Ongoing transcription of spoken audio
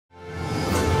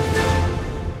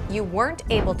you weren't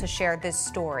able to share this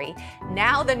story.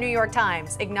 Now the New York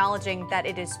Times acknowledging that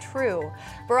it is true.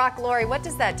 Barak Lurie, what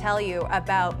does that tell you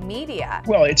about media?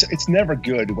 Well, it's never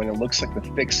good when it looks like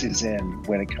the fix is in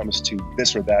when it comes to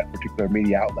this or that particular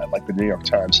media outlet, like the New York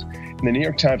Times. And the New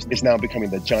York Times is now becoming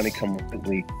the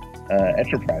Johnny-come-lately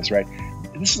enterprise, right?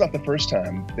 This is not the first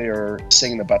time they're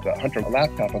saying about the Hunter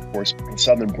laptop, of course, on the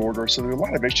southern border. So there are a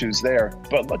lot of issues there.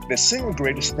 But look, the single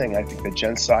greatest thing I think that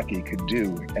Jen Psaki could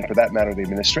do, and for that matter, the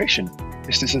administration,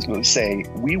 is to simply say,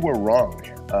 we were wrong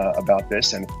about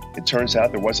this. And it turns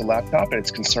out there was a laptop and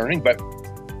it's concerning, but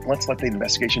let's let the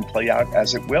investigation play out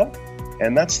as it will.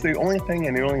 And that's the only thing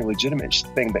and the only legitimate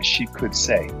thing that she could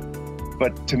say.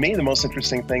 But to me, the most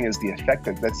interesting thing is the effect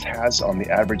that this has on the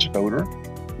average voter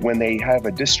when they have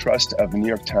a distrust of the New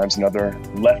York Times and other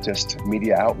leftist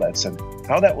media outlets, and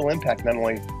how that will impact not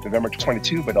only November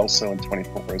 22, but also in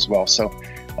 24 as well. So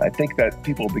I think that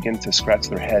people begin to scratch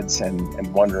their heads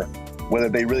and wonder whether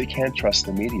they really can trust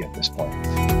the media at this point.